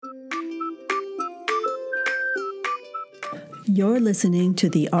You're listening to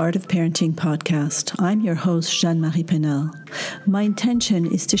the Art of Parenting podcast. I'm your host, Jeanne-Marie Penel. My intention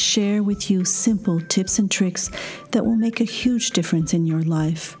is to share with you simple tips and tricks that will make a huge difference in your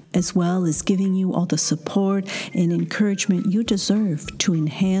life, as well as giving you all the support and encouragement you deserve to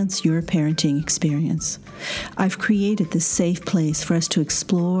enhance your parenting experience. I've created this safe place for us to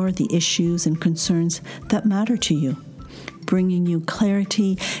explore the issues and concerns that matter to you, bringing you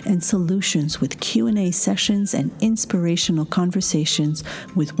clarity and solutions with Q&A sessions and inspirational conversations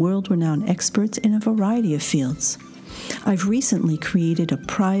with world-renowned experts in a variety of fields. I've recently created a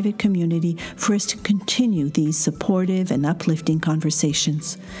private community for us to continue these supportive and uplifting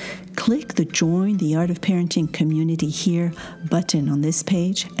conversations. Click the Join the Art of Parenting Community Here button on this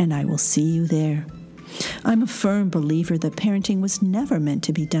page, and I will see you there. I'm a firm believer that parenting was never meant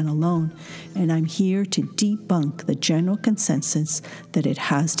to be done alone, and I'm here to debunk the general consensus that it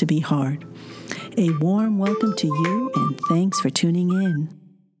has to be hard. A warm welcome to you, and thanks for tuning in.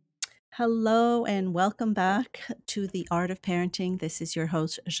 Hello, and welcome back to the Art of Parenting. This is your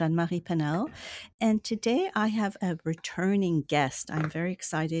host, Jeanne-Marie Penel, and today I have a returning guest. I'm very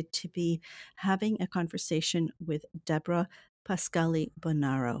excited to be having a conversation with Debra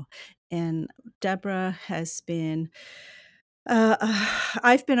Pascali-Bonaro. And Debra has been,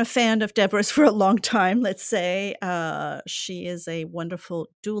 I've been a fan of Debra's for a long time, let's say. She is a wonderful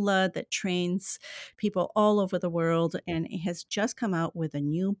doula that trains people all over the world and has just come out with a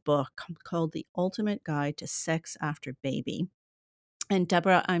new book called The Ultimate Guide to Sex After Baby. And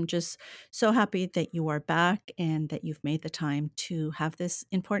Debra, I'm just so happy that you are back and that you've made the time to have this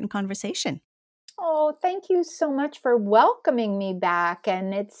important conversation. Oh, thank you so much for welcoming me back.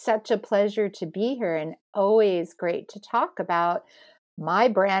 And it's such a pleasure to be here and always great to talk about my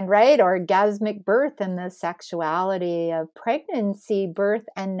brand, right? Orgasmic birth and the sexuality of pregnancy, birth,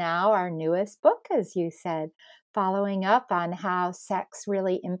 and now our newest book, as you said, following up on how sex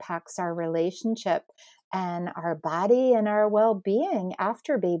really impacts our relationship and our body and our well-being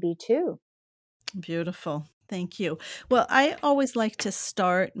after baby too. Beautiful. Thank you. Well, I always like to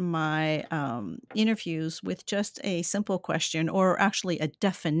start my interviews with just a simple question, or actually a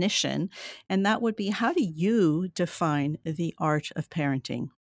definition, and that would be, how do you define the art of parenting?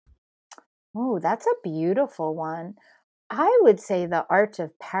 Oh, that's a beautiful one. I would say the art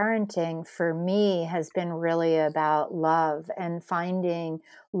of parenting for me has been really about love and finding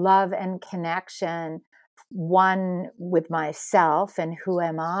love and connection, one with myself and who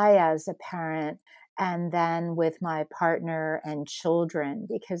am I as a parent, and then with my partner and children.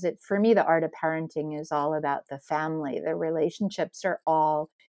 Because for me, the art of parenting is all about the family. The relationships are all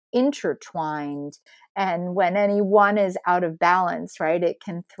intertwined. And when any one is out of balance, right, it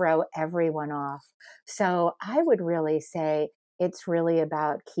can throw everyone off. So I would really say it's really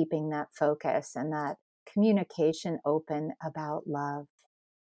about keeping that focus and that communication open about love.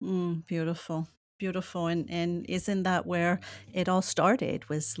 Beautiful. Beautiful. And isn't that where it all started,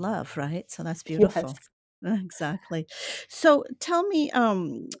 was love, right? So that's Yes. beautiful. Exactly. So tell me,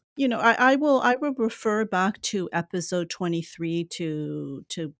 I will refer back to episode 23 to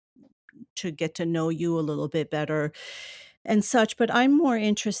get to know you a little bit better and such, but I'm more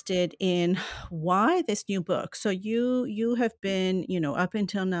interested in why this new book. So you have been, up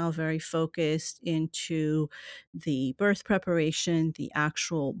until now, very focused into the birth preparation, the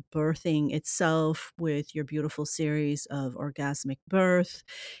actual birthing itself, with your beautiful series of Orgasmic Birth,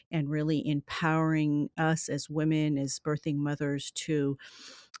 and really empowering us as women, as birthing mothers, to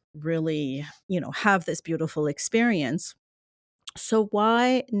really, have this beautiful experience. So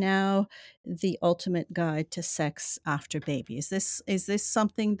why now the ultimate guide to sex after baby? Is this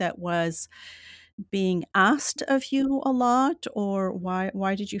something that was being asked of you a lot, or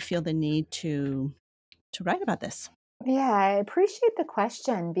why did you feel the need to write about this? Yeah, I appreciate the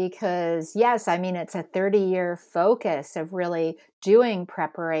question because, yes, I mean, it's a 30-year focus of really doing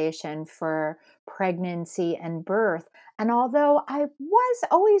preparation for pregnancy and birth. And although I was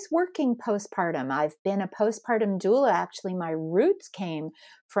always working postpartum, I've been a postpartum doula. Actually, my roots came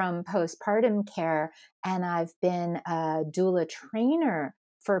from postpartum care, and I've been a doula trainer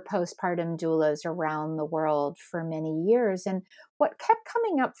for postpartum doulas around the world for many years. And what kept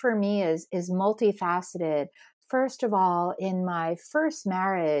coming up for me is multifaceted. First of all, in my first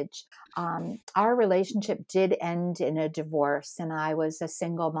marriage, our relationship did end in a divorce, and I was a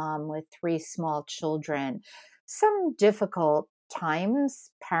single mom with three small children. Some difficult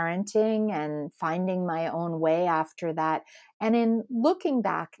times parenting and finding my own way after that. And in looking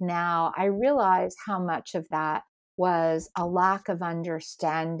back now, I realize how much of that was a lack of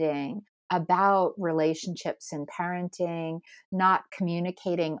understanding about relationships and parenting, not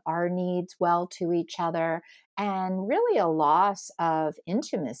communicating our needs well to each other, and really a loss of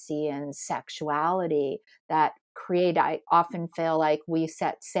intimacy and sexuality that I often feel like we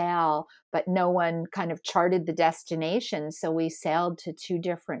set sail, but no one kind of charted the destination. So we sailed to two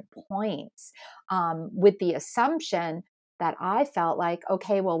different points, with the assumption that I felt like,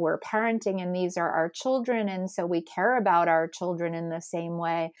 okay, well, we're parenting and these are our children. And so we care about our children in the same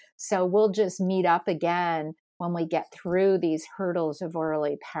way. So we'll just meet up again when we get through these hurdles of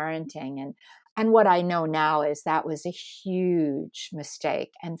early parenting. And what I know now is that was a huge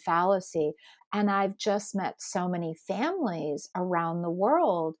mistake and fallacy. And I've just met so many families around the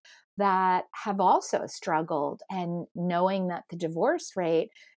world that have also struggled, and knowing that the divorce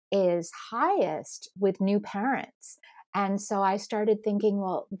rate is highest with new parents. And so I started thinking,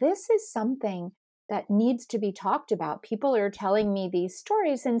 well, this is something that needs to be talked about. People are telling me these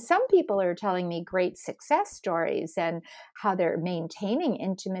stories, and some people are telling me great success stories and how they're maintaining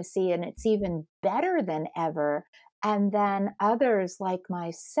intimacy and it's even better than ever. And then others, like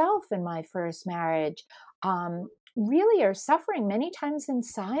myself in my first marriage, really are suffering many times in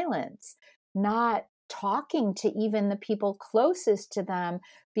silence, not talking to even the people closest to them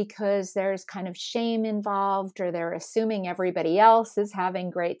because there's kind of shame involved, or they're assuming everybody else is having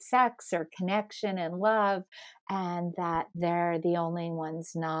great sex or connection and love, and that they're the only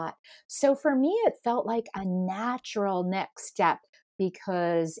ones not. So for me, it felt like a natural next step,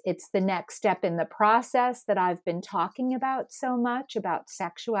 because it's the next step in the process that I've been talking about so much, about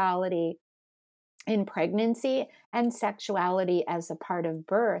sexuality in pregnancy and sexuality as a part of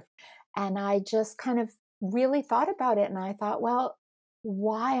birth. And I just kind of really thought about it, and I thought, well,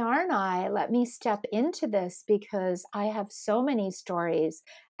 why aren't I? Let me step into this, because I have so many stories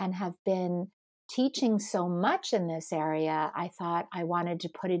and have been teaching so much in this area. I thought I wanted to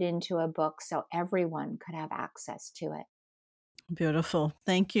put it into a book so everyone could have access to it. Beautiful.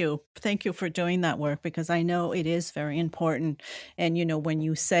 Thank you. Thank you for doing that work, because I know it is very important. And, when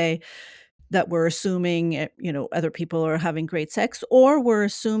you say that we're assuming, other people are having great sex, or we're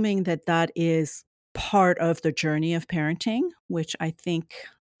assuming that that is part of the journey of parenting, which I think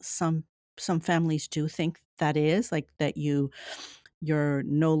some some families do think that is, like, that you're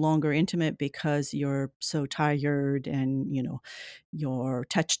no longer intimate because you're so tired, and you're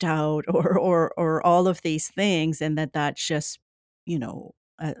touched out, or all of these things, and that's just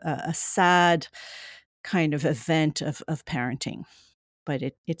a sad kind of event of parenting. But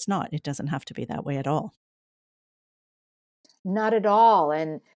it's not. It doesn't have to be that way at all. Not at all.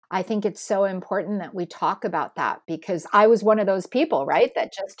 And I think it's so important that we talk about that, because I was one of those people, right,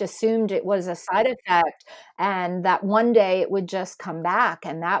 that just assumed it was a side effect and that one day it would just come back.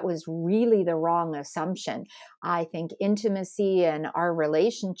 And that was really the wrong assumption. I think intimacy and our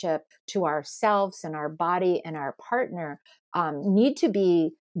relationship to ourselves and our body and our partner need to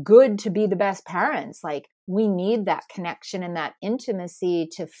be good to be the best parents. Like, we need that connection and that intimacy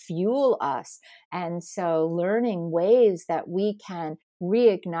to fuel us. And so learning ways that we can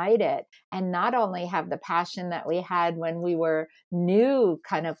reignite it, and not only have the passion that we had when we were new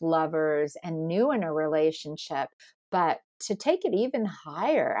kind of lovers and new in a relationship, but to take it even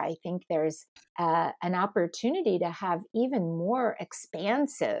higher. I think there's an opportunity to have even more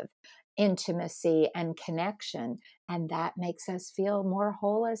expansive intimacy and connection. And that makes us feel more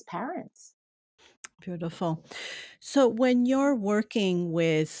whole as parents. Beautiful. So when you're working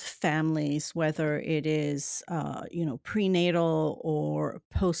with families, whether it is prenatal or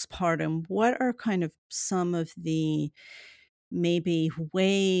postpartum, what are kind of some of the maybe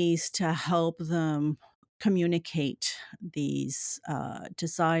ways to help them communicate these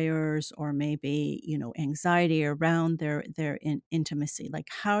desires, or maybe anxiety around their intimacy? Like,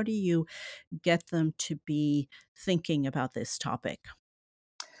 how do you get them to be thinking about this topic?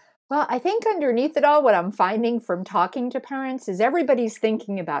 Well, I think underneath it all, what I'm finding from talking to parents is everybody's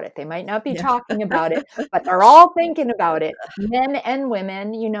thinking about it. They might not be Yeah. talking about it, but they're all thinking about it. Men and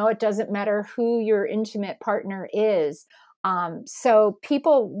women, it doesn't matter who your intimate partner is. So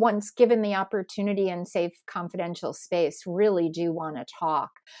people, once given the opportunity and safe, confidential space, really do want to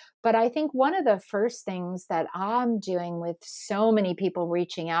talk. But I think one of the first things that I'm doing with so many people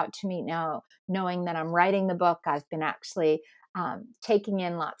reaching out to me now, knowing that I'm writing the book, I've been actually taking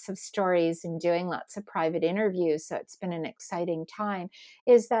in lots of stories and doing lots of private interviews. So it's been an exciting time.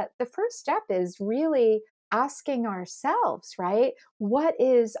 Is that the first step is really asking ourselves, right? What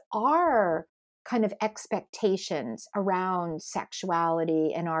is our kind of expectations around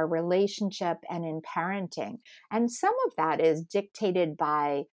sexuality in our relationship and in parenting? And some of that is dictated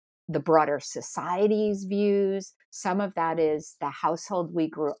by the broader society's views. Some of that is the household we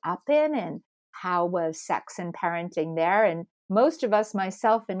grew up in and how was sex and parenting there. And most of us,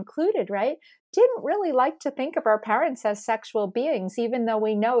 myself included, right, didn't really like to think of our parents as sexual beings, even though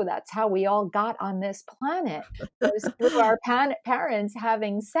we know that's how we all got on this planet, was through our parents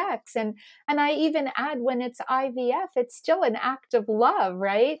having sex. And I even add, when it's IVF, it's still an act of love,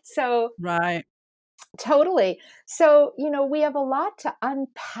 right? So Right. totally. So, we have a lot to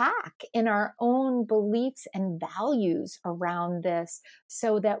unpack in our own beliefs and values around this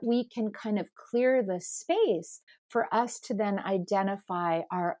so that we can kind of clear the space for us to then identify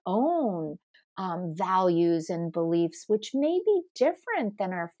our own values and beliefs, which may be different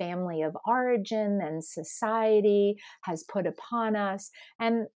than our family of origin and society has put upon us.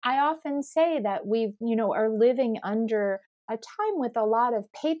 And I often say that are living under a time with a lot of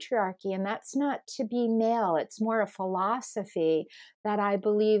patriarchy, and that's not to be male. It's more a philosophy that I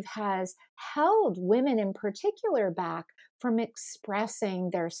believe has held women in particular back from expressing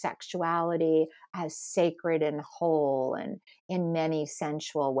their sexuality as sacred and whole and in many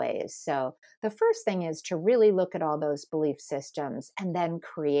sensual ways. So the first thing is to really look at all those belief systems and then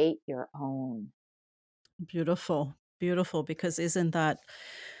create your own. Beautiful, beautiful, because isn't that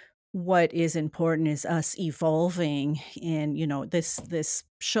what is important is us evolving, and this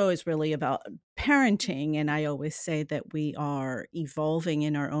show is really about parenting, and I always say that we are evolving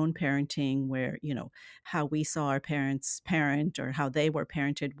in our own parenting, where how we saw our parents parent or how they were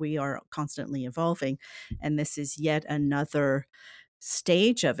parented, we are constantly evolving, and this is yet another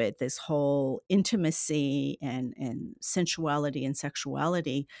stage of it, this whole intimacy and sensuality and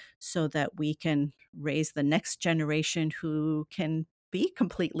sexuality, so that we can raise the next generation who can be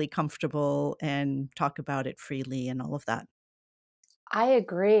completely comfortable and talk about it freely and all of that. I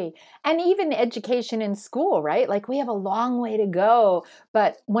agree. And even education in school, right? Like we have a long way to go.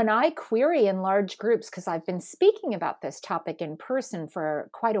 But when I query in large groups, because I've been speaking about this topic in person for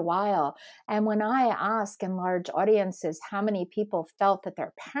quite a while, and when I ask in large audiences how many people felt that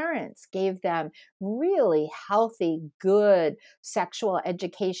their parents gave them really healthy, good sexual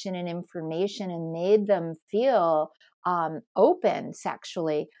education and information and made them feel open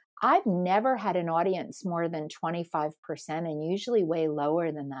sexually, I've never had an audience more than 25% and usually way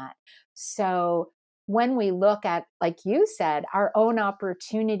lower than that. So when we look at, like you said, our own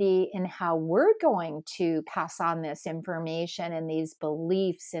opportunity in how we're going to pass on this information and these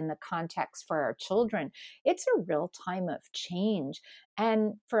beliefs in the context for our children, it's a real time of change.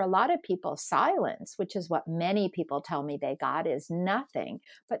 And for a lot of people, silence, which is what many people tell me they got, is nothing.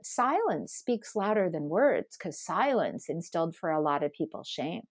 But silence speaks louder than words because silence instilled for a lot of people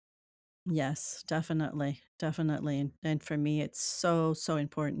shame. Yes, definitely, definitely, and for me, it's so so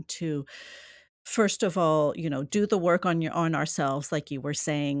important to first of all, do the work on ourselves, like you were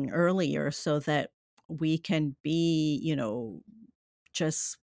saying earlier, so that we can be,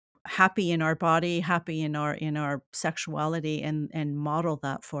 just happy in our body, happy in our sexuality, and model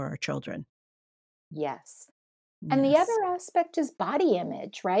that for our children. Yes. And the other Yes. aspect is body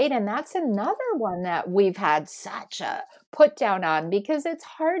image, right? And that's another one that we've had such a put down on because it's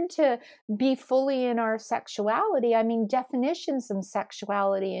hard to be fully in our sexuality. I mean, definitions of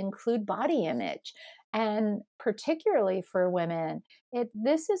sexuality include body image. And particularly for women,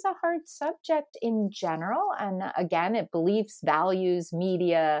 this is a hard subject in general. And again, it beliefs, values,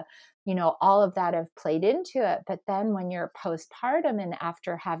 media, all of that have played into it. But then when you're postpartum and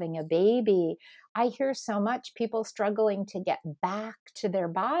after having a baby, I hear so much people struggling to get back to their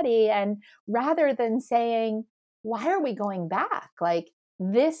body. And rather than saying, why are we going back? Like,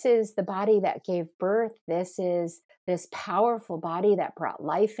 this is the body that gave birth. This is this powerful body that brought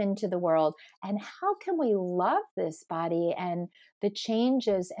life into the world. And how can we love this body and the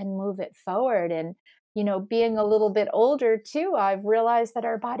changes and move it forward? And, being a little bit older too, I've realized that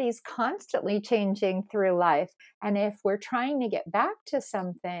our body's constantly changing through life. And if we're trying to get back to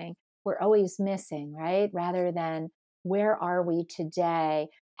something, we're always missing, right? Rather than where are we today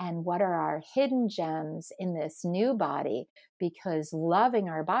and what are our hidden gems in this new body? Because loving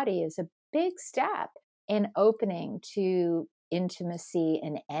our body is a big step in opening to intimacy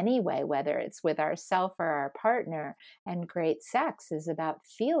in any way, whether it's with ourself or our partner. And great sex is about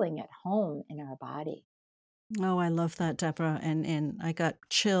feeling at home in our body. Oh, I love that, Deborah, and I got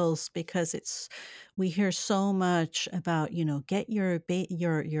chills because it's we hear so much about, get your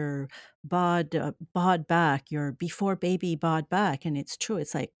bod back, your before baby bod back, and it's true.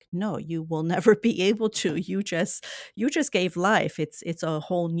 It's like, no, you will never be able to. You just gave life. It's a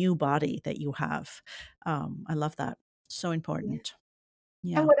whole new body that you have. I love that. So Yeah. important.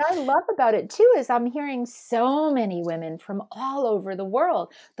 And Yeah. what I love about it too is I'm hearing so many women from all over the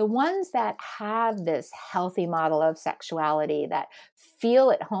world, the ones that have this healthy model of sexuality that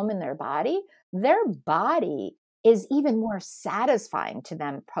feel at home in their body is even more satisfying to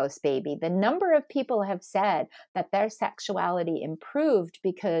them post baby. The number of people have said that their sexuality improved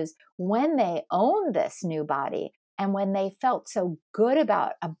because when they owned this new body and when they felt so good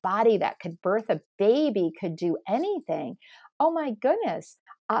about a body that could birth a baby, could do anything. Oh my goodness,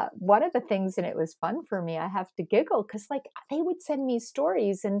 one of the things, and it was fun for me, I have to giggle because like they would send me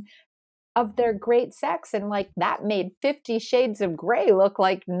stories and of their great sex, and like that made 50 Shades of Grey look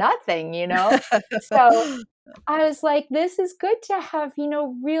like nothing, you know? So I was like, this is good to have,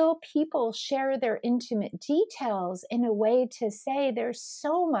 real people share their intimate details in a way to say there's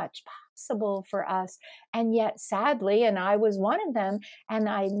so much possible for us. And yet, sadly, and I was one of them, and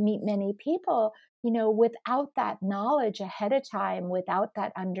I meet many people, without that knowledge ahead of time, without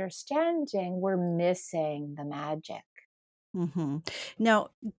that understanding, we're missing the magic. hmm Now,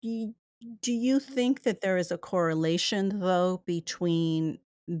 y- do you think that there is a correlation, though, between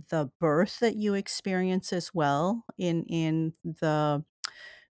the birth that you experience as well in the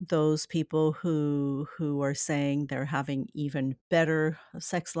those people who are saying they're having even better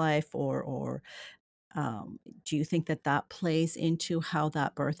sex life, or do you think that that plays into how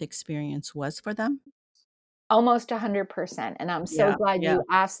that birth experience was for them? Almost 100%. And I'm so Yeah, glad yeah, you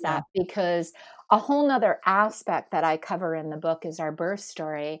asked yeah. that because a whole nother aspect that I cover in the book is our birth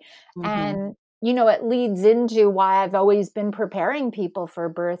story. Mhm. And, it leads into why I've always been preparing people for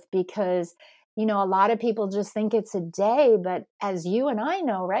birth because, a lot of people just think it's a day, but as you and I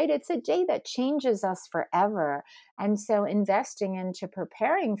know, right, it's a day that changes us forever. And so investing into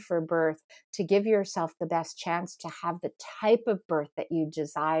preparing for birth to give yourself the best chance to have the type of birth that you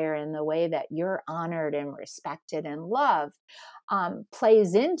desire in the way that you're honored and respected and loved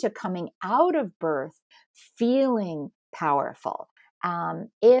plays into coming out of birth feeling powerful.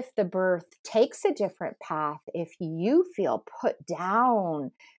 If the birth takes a different path, if you feel put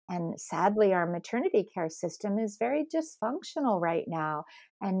down, and sadly, our maternity care system is very dysfunctional right now,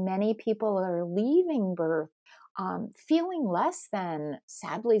 and many people are leaving birth feeling less than.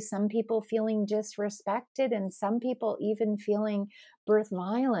 Sadly, some people feeling disrespected, and some people even feeling birth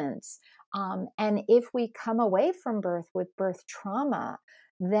violence. And if we come away from birth with birth trauma,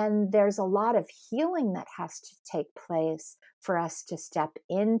 then there's a lot of healing that has to take place for us to step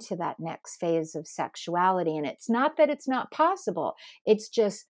into that next phase of sexuality. And it's not that it's not possible, it's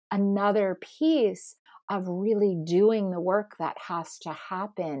just another piece of really doing the work that has to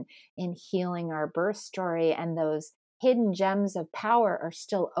happen in healing our birth story. And those hidden gems of power are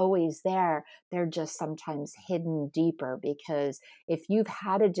still always there. They're just sometimes hidden deeper because if you've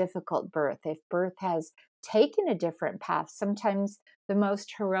had a difficult birth, if birth has taken a different path, sometimes the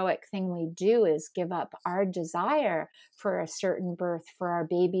most heroic thing we do is give up our desire for a certain birth for our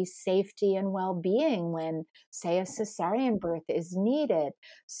baby's safety and well being when, say, a cesarean birth is needed.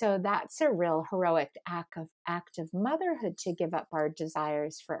 So that's a real heroic act of motherhood to give up our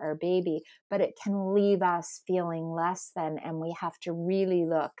desires for our baby, but it can leave us feeling less than, and we have to really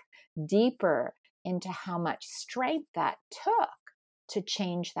look deeper into how much strength that took to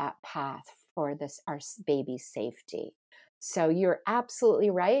change that path for this our baby's safety. So you're absolutely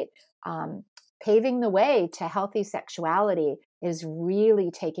right. Um, Paving the way to healthy sexuality is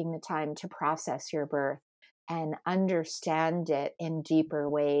really taking the time to process your birth and understand it in deeper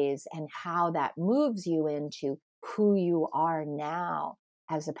ways and how that moves you into who you are now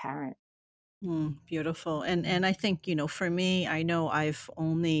as a parent. Beautiful. And I think, for me, I know I've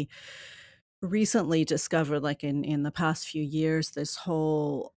only recently discovered, like in the past few years, this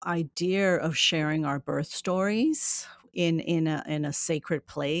whole idea of sharing our birth stories in a sacred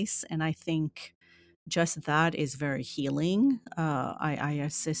place. And I think just that is very healing. I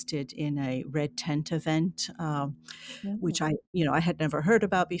assisted in a red tent event, which Mm. I had never heard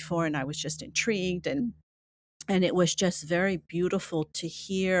about before, and I was just intrigued, and it was just very beautiful to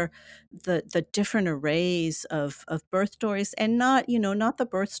hear the different arrays of birth stories, and not the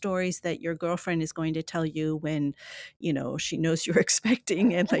birth stories that your girlfriend is going to tell you when she knows you're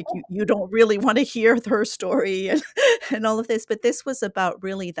expecting, and like you don't really want to hear her story, and all of this. But this was about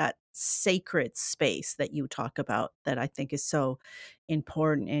really that sacred space that you talk about, that I think is so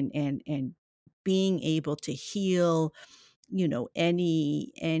important, and being able to heal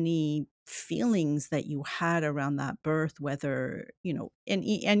any feelings that you had around that birth, whether and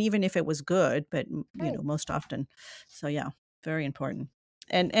even if it was good, but Right. most often. So yeah, very important.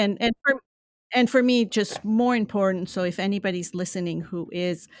 And for me, just more important. So if anybody's listening who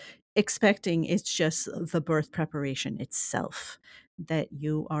is expecting, it's just the birth preparation itself, that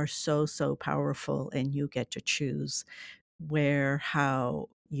you are so, so powerful and you get to choose where, how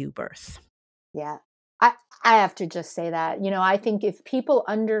you birth. Yeah. I I have to just say that. I think if people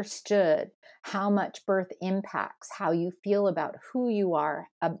understood how much birth impacts how you feel about who you are,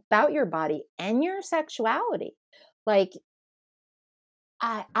 about your body and your sexuality, like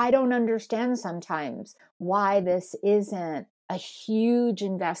I don't understand sometimes why this isn't a huge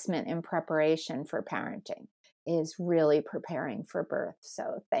investment in preparation for parenting, is really preparing for birth.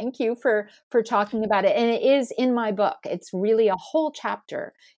 So thank you for talking about it. And it is in my book. It's really a whole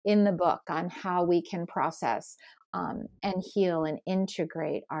chapter in the book on how we can process and heal and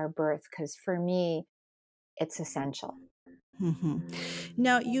integrate our birth. Because for me, it's essential. Hmm.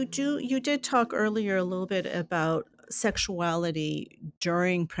 Now, you did talk earlier a little bit about sexuality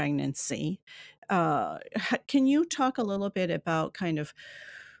during pregnancy. Can you talk a little bit about kind of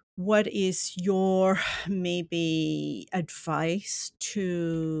what is your maybe advice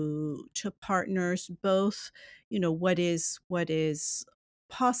to partners, both, what is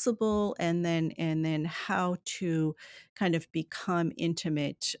possible, and then how to kind of become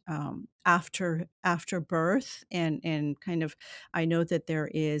intimate after birth, and kind of, I know that there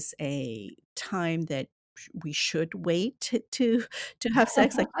is a time that we should wait to have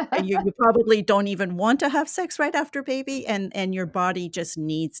sex, like you probably don't even want to have sex right after baby, and your body just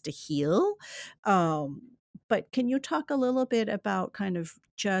needs to heal. um but can you talk a little bit about kind of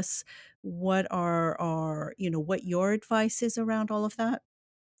just what your advice is around all of that?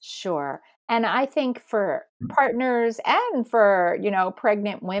 Sure. And I think for partners and for,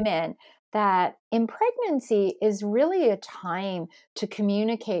 pregnant women, that in pregnancy is really a time to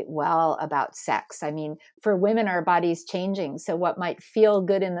communicate well about sex. I mean, for women, our body's changing. So what might feel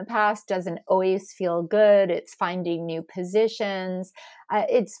good in the past doesn't always feel good. It's finding new positions.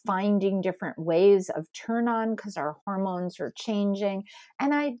 It's finding different ways of turn on because our hormones are changing.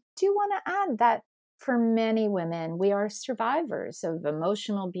 And I do want to add that for many women, we are survivors of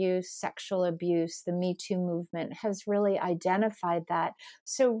emotional abuse, sexual abuse. The Me Too movement has really identified that.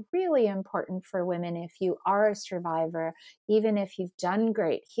 So, really important for women, if you are a survivor, even if you've done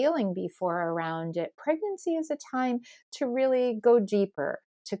great healing before around it, pregnancy is a time to really go deeper,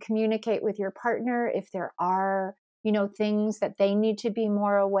 to communicate with your partner if there are things that they need to be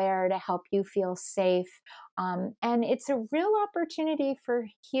more aware to help you feel safe. And it's a real opportunity for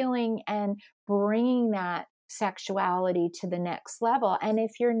healing and bringing that sexuality to the next level. And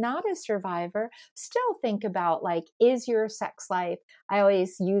if you're not a survivor, still think about, like, is your sex life? I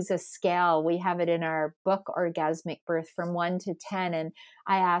always use a scale. We have it in our book, Orgasmic Birth, from 1 to 10. And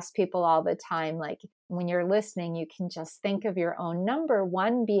I ask people all the time, like, when you're listening, you can just think of your own number,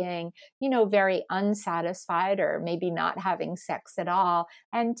 one being, very unsatisfied or maybe not having sex at all,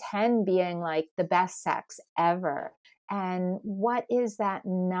 and 10 being like the best sex ever. And what is that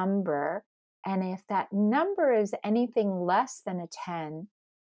number? And if that number is anything less than a 10,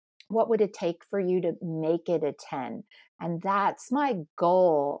 what would it take for you to make it a 10? And that's my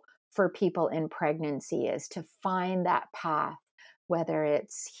goal for people in pregnancy, is to find that path, whether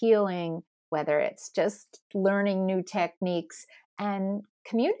it's healing, whether it's just learning new techniques and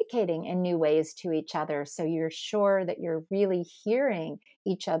communicating in new ways to each other, so you're sure that you're really hearing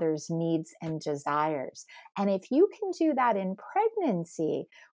each other's needs and desires. And if you can do that in pregnancy,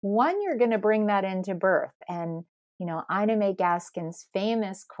 one, you're going to bring that into birth. And Ina May Gaskin's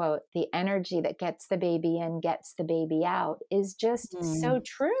famous quote, "The energy that gets the baby in gets the baby out," is just so Mm.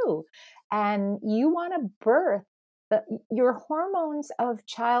 true. And you want to birth, your hormones of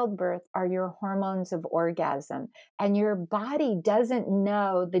childbirth are your hormones of orgasm. And your body doesn't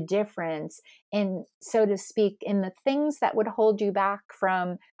know the difference in, so to speak, in the things that would hold you back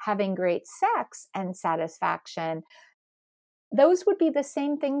from having great sex and satisfaction. Those would be the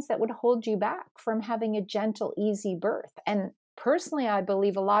same things that would hold you back from having a gentle, easy birth. And personally, I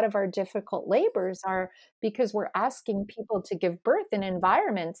believe a lot of our difficult labors are because we're asking people to give birth in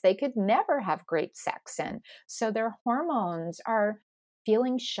environments they could never have great sex in. So their hormones are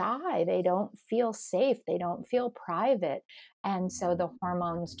feeling shy. They don't feel safe. They don't feel private. And so the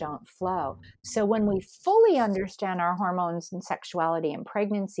hormones don't flow. So when we fully understand our hormones and sexuality in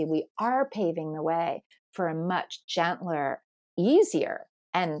pregnancy, we are paving the way for a much gentler, easier,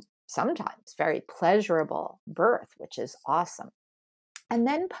 and sometimes very pleasurable birth, which is awesome. And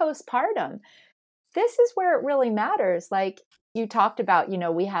then postpartum, this is where it really matters. Like you talked about,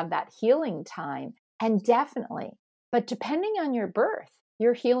 we have that healing time, and definitely, but depending on your birth,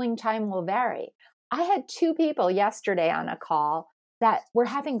 your healing time will vary. I had two people yesterday on a call that were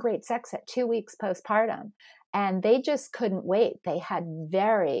having great sex at 2 weeks postpartum, and they just couldn't wait. They had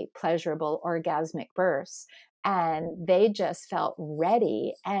very pleasurable orgasmic births. and they just felt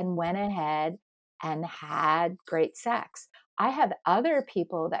ready and went ahead and had great sex. I have other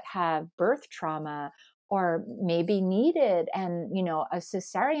people that have birth trauma or maybe needed and a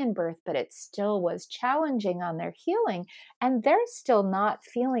cesarean birth, but it still was challenging on their healing, and they're still not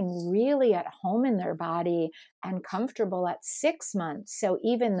feeling really at home in their body and comfortable at 6 months. So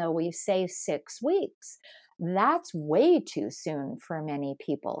even though we say 6 weeks, that's way too soon for many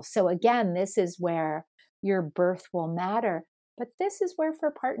people. So again, this is where your birth will matter. But this is where, for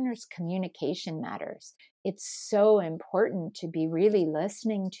partners, communication matters. It's so important to be really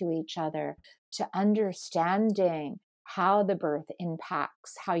listening to each other, to understanding how the birth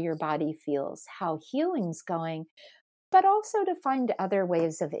impacts how your body feels, how healing's going, but also to find other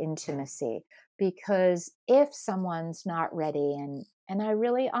ways of intimacy. Because if someone's not ready, and I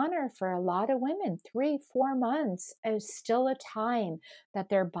really honor for a lot of women, 3 4 months is still a time that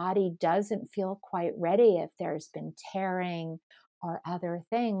their body doesn't feel quite ready. If there's been tearing or other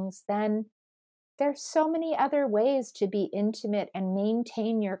things, then there's so many other ways to be intimate and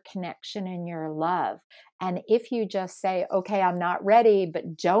maintain your connection and your love. And if you just say, okay, I'm not ready,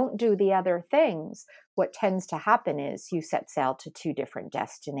 but don't do the other things, what tends to happen is you set sail to two different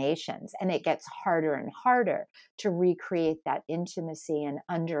destinations, and it gets harder and harder to recreate that intimacy, and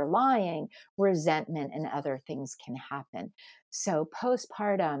underlying resentment and other things can happen. So,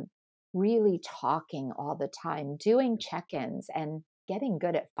 postpartum, really talking all the time, doing check ins, and getting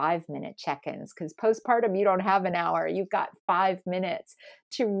good at 5-minute check ins, because postpartum, you don't have an hour, you've got 5 minutes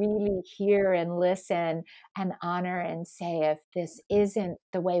to really hear and listen and honor and say, if this isn't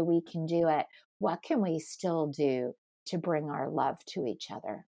the way we can do it, what can we still do to bring our love to each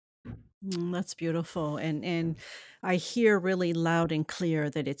other? That's beautiful. And I hear really loud and clear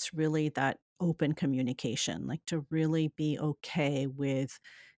that it's really that open communication, like to really be okay with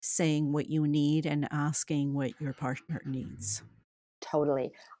saying what you need and asking what your partner needs.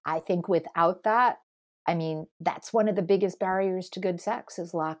 Totally. I think without that, I mean, that's one of the biggest barriers to good sex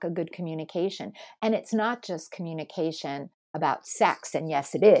is lack of good communication. And it's not just communication about sex. And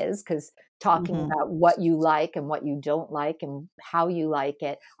yes, it is, because talking Hmm. about what you like and what you don't like and how you like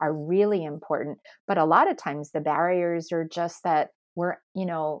it are really important. But a lot of times the barriers are just that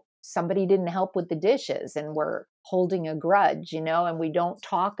somebody didn't help with the dishes and we're holding a grudge, and we don't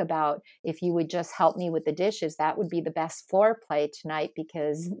talk about, if you would just help me with the dishes, that would be the best foreplay tonight,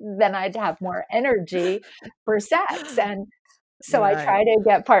 because then I'd have more energy for sex. And so I Right. try to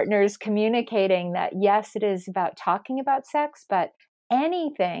get partners communicating that, yes, it is about talking about sex, but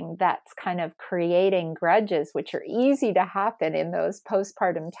anything that's kind of creating grudges, which are easy to happen in those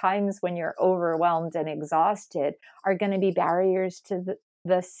postpartum times when you're overwhelmed and exhausted, are going to be barriers to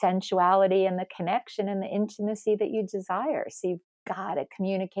the sensuality and the connection and the intimacy that you desire. So you've got to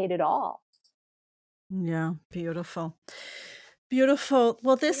communicate it all. Yeah, beautiful. Beautiful.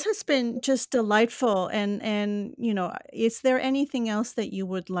 Well, this has been just delightful, and is there anything else that you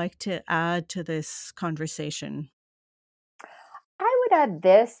would like to add to this conversation? I would add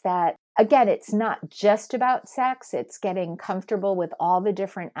this, that again, it's not just about sex, it's getting comfortable with all the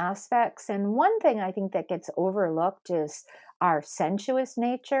different aspects. And one thing I think that gets overlooked is our sensuous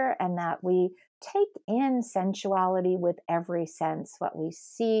nature, and that we take in sensuality with every sense: what we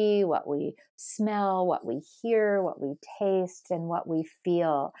see, what we smell, what we hear, what we taste, and what we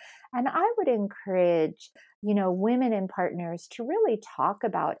feel. And I would encourage, women and partners to really talk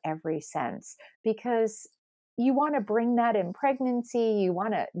about every sense, because you want to bring that in pregnancy. You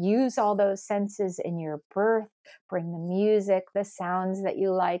want to use all those senses in your birth, bring the music, the sounds that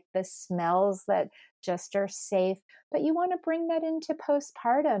you like, the smells that just are safe. But you want to bring that into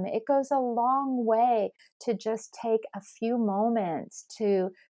postpartum. It goes a long way to just take a few moments to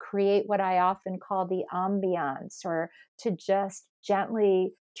create what I often call the ambiance, or to just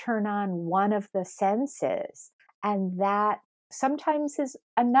gently turn on one of the senses. And that sometimes is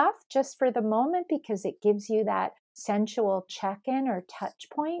enough just for the moment, because it gives you that sensual check in or touch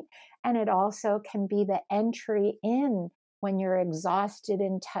point. And it also can be the entry in when you're exhausted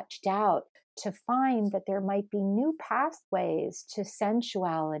and touched out, to find that there might be new pathways to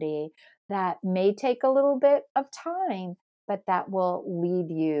sensuality that may take a little bit of time, but that will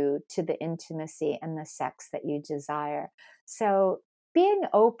lead you to the intimacy and the sex that you desire. So, being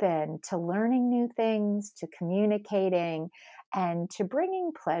open to learning new things, to communicating, and to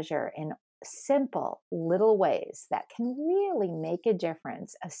bringing pleasure in simple little ways that can really make a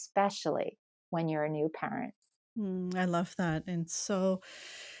difference, especially when you're a new parent. I love that. And so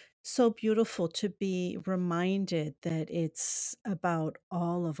beautiful to be reminded that it's about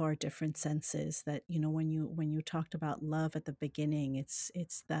all of our different senses, that when you talked about love at the beginning, it's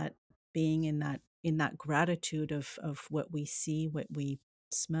that being in that in that gratitude of what we see, what we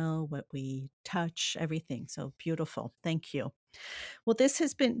smell, what we touch, everything. So beautiful. Thank you. Well, this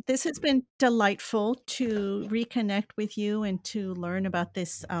has been delightful to reconnect with you and to learn about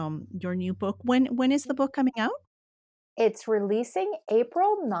this your new book. When is the book coming out? It's releasing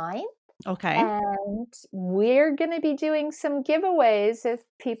April 9th. Okay. And we're going to be doing some giveaways if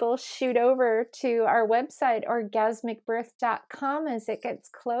people shoot over to our website, orgasmicbirth.com, as it gets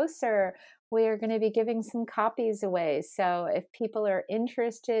closer. We are going to be giving some copies away. So if people are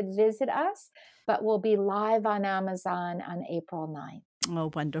interested, visit us. But we'll be live on Amazon on April 9th.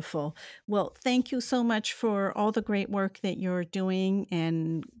 Oh, wonderful. Well, thank you so much for all the great work that you're doing,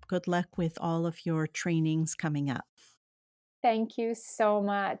 and good luck with all of your trainings coming up. Thank you so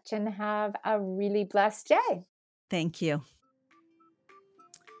much and have a really blessed day. Thank you.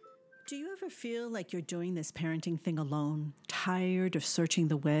 Do you ever feel like you're doing this parenting thing alone, tired of searching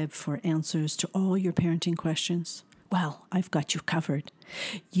the web for answers to all your parenting questions? Well, I've got you covered.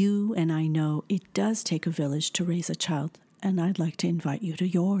 You and I know it does take a village to raise a child, and I'd like to invite you to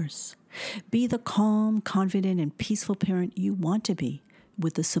yours. Be the calm, confident, and peaceful parent you want to be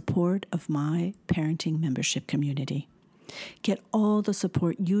with the support of my parenting membership community. Get all the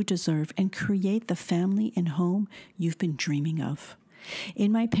support you deserve and create the family and home you've been dreaming of.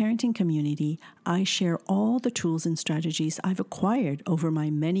 In my parenting community, I share all the tools and strategies I've acquired over my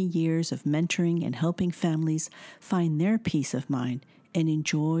many years of mentoring and helping families find their peace of mind and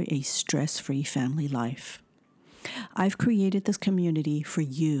enjoy a stress-free family life. I've created this community for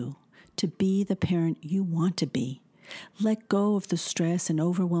you to be the parent you want to be. Let go of the stress and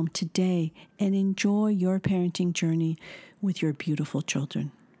overwhelm today and enjoy your parenting journey with your beautiful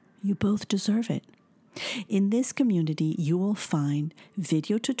children. You both deserve it. In this community, you will find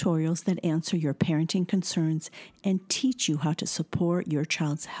video tutorials that answer your parenting concerns and teach you how to support your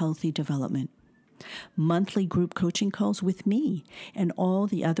child's healthy development. Monthly group coaching calls with me and all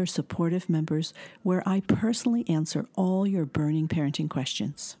the other supportive members where I personally answer all your burning parenting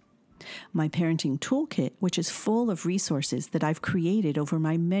questions. My parenting toolkit, which is full of resources that I've created over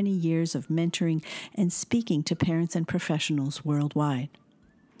my many years of mentoring and speaking to parents and professionals worldwide.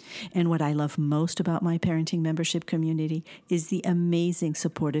 And what I love most about my parenting membership community is the amazing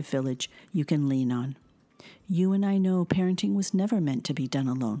supportive village you can lean on. You and I know parenting was never meant to be done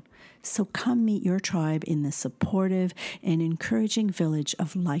alone, so come meet your tribe in this supportive and encouraging village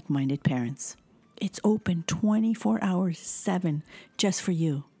of like-minded parents. It's open 24 hours, 7, just for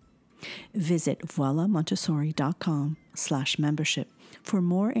you. Visit voilamontessori.com/membership for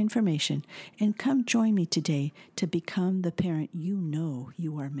more information and come join me today to become the parent you know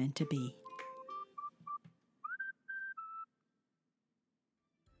you are meant to be.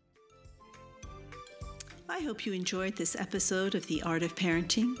 I hope you enjoyed this episode of The Art of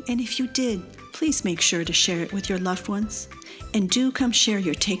Parenting, and if you did, please make sure to share it with your loved ones. And do come share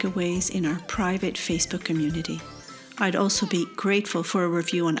your takeaways in our private Facebook community. I'd also be grateful for a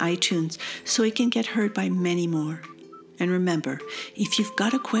review on iTunes so it can get heard by many more. And remember, if you've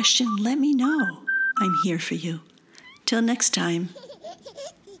got a question, let me know. I'm here for you. Till next time.